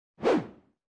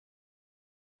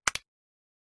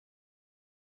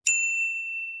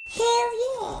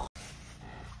Hell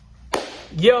yeah.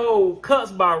 Yo,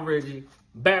 Cuts by Reggie,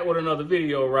 back with another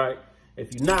video, right?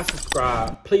 If you're not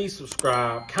subscribed, please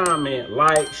subscribe, comment,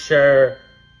 like, share,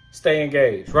 stay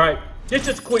engaged, right? This is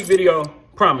just a quick video.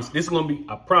 Promise, this is gonna be,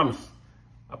 I promise,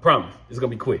 it's gonna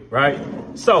be quick, right?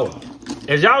 So,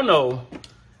 as y'all know,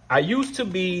 I used to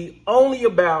be only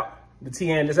about the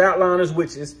T-Andis outliners,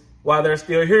 which is why they're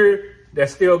still here. They're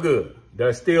still good.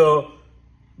 They're still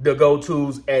the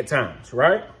go-tos at times,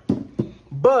 right?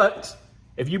 But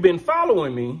if you've been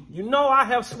following me, you know I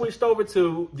have switched over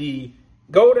to the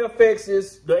Gold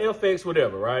FXs, the FX,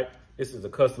 whatever, right? This is a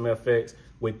custom FX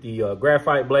with the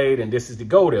graphite blade, and this is the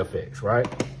Gold FX, right?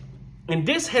 And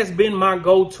this has been my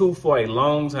go-to for a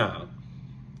long time.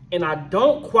 And I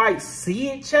don't quite see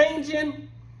it changing,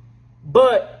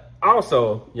 but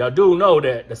also, y'all do know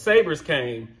that the Sabres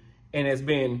came and it's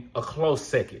been a close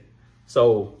second.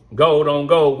 So gold on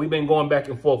gold, we've been going back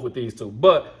and forth with these two.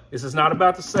 But this is not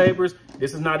about the Sabres.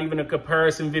 This is not even a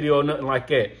comparison video or nothing like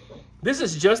that. This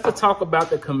is just to talk about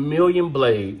the Chameleon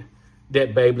blade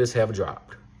that Babyliss have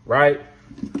dropped, right?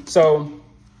 So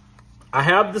I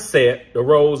have the set, the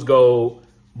rose gold.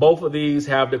 Both of these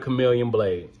have the Chameleon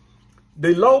blade.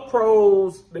 The low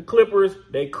pros, the clippers,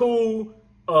 they cool.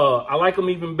 I like them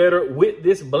even better with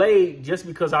this blade just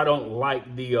because I don't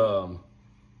like the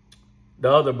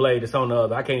other blade that's on the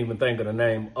other. I can't even think of the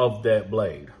name of that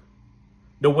blade.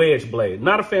 The wedge blade.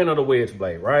 Not a fan of the wedge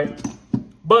blade, right?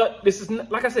 But this is,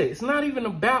 like I said, it's not even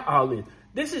about all this.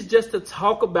 This is just to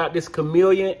talk about this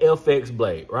ChameleonFX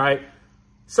blade, right?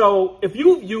 So if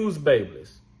you've used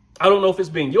Babyliss, I don't know if it's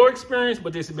been your experience,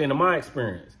 but this has been my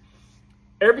experience.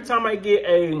 Every time I get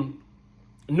a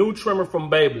new trimmer from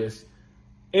Babyliss,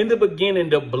 in the beginning,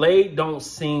 the blade don't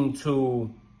seem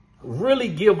to really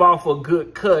give off a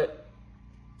good cut.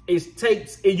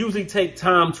 It usually takes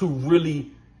time to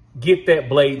really get that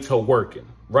blade to working,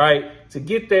 right? To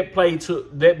get that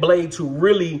blade to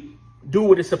really do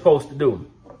what it's supposed to do.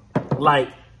 Like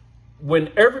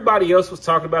when everybody else was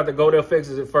talking about the Gold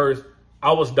FXs at first,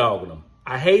 I was dogging them.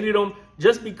 I hated them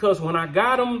just because when I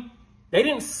got them, they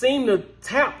didn't seem to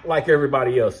tap like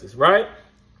everybody else's, right?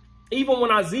 Even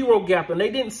when I zero gapped them, they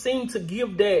didn't seem to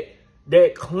give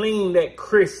that clean, that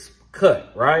crisp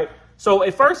cut, right? So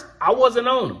at first, I wasn't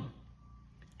on them.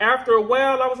 After a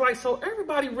while, I was like, so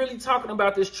everybody really talking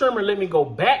about this trimmer, let me go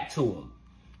back to them.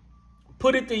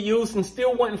 Put it to use and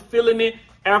still wasn't feeling it.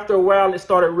 After a while, it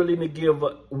started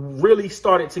really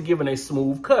started to giving a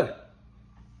smooth cut.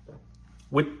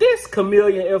 With this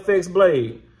ChameleonFX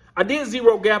blade, I did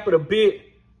zero gap it a bit,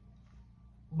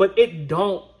 but it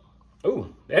don't,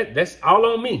 ooh, that's all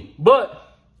on me.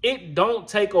 But it don't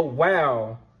take a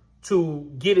while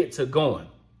to get it to going.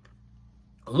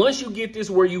 Once you get this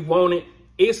where you want it,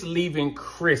 it's leaving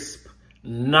crisp,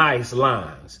 nice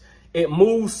lines. It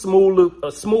moves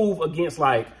smooth against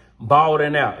like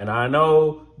balding out. And I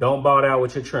know, don't bald out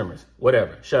with your trimmers.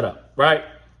 Whatever, shut up, right?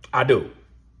 I do.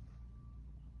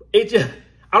 It just,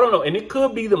 I don't know. And it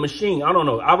could be the machine. I don't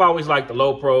know. I've always liked the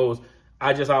low pros.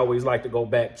 I just always like to go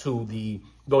back to the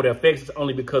Gold FX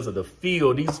only because of the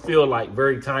feel. These feel like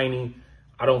very tiny.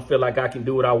 I don't feel like I can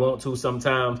do what I want to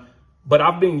sometimes. But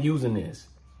I've been using this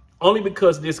only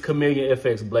because this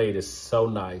ChameleonFX blade is so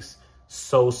nice,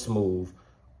 so smooth.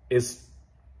 It's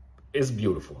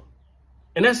beautiful.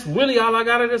 And that's really all I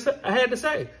had to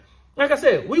say. Like I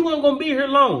said, we weren't going to be here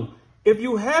long. If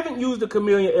you haven't used the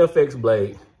ChameleonFX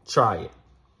blade, try it.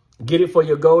 Get it for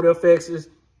your Gold FXs.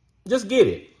 Just get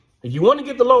it. If you want to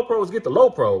get the low pros, get the low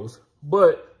pros.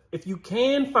 But if you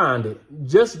can find it,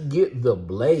 just get the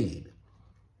blade.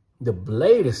 The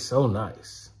blade is so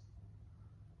nice.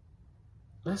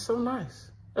 That's so nice.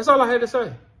 That's all I had to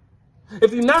say.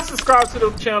 If you're not subscribed to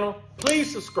the channel,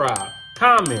 please subscribe,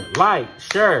 comment, like,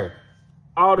 share,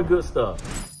 all the good stuff.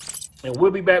 And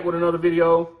we'll be back with another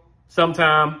video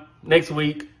sometime next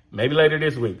week, maybe later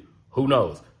this week. Who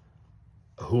knows?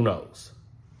 Who knows?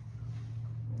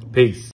 Peace.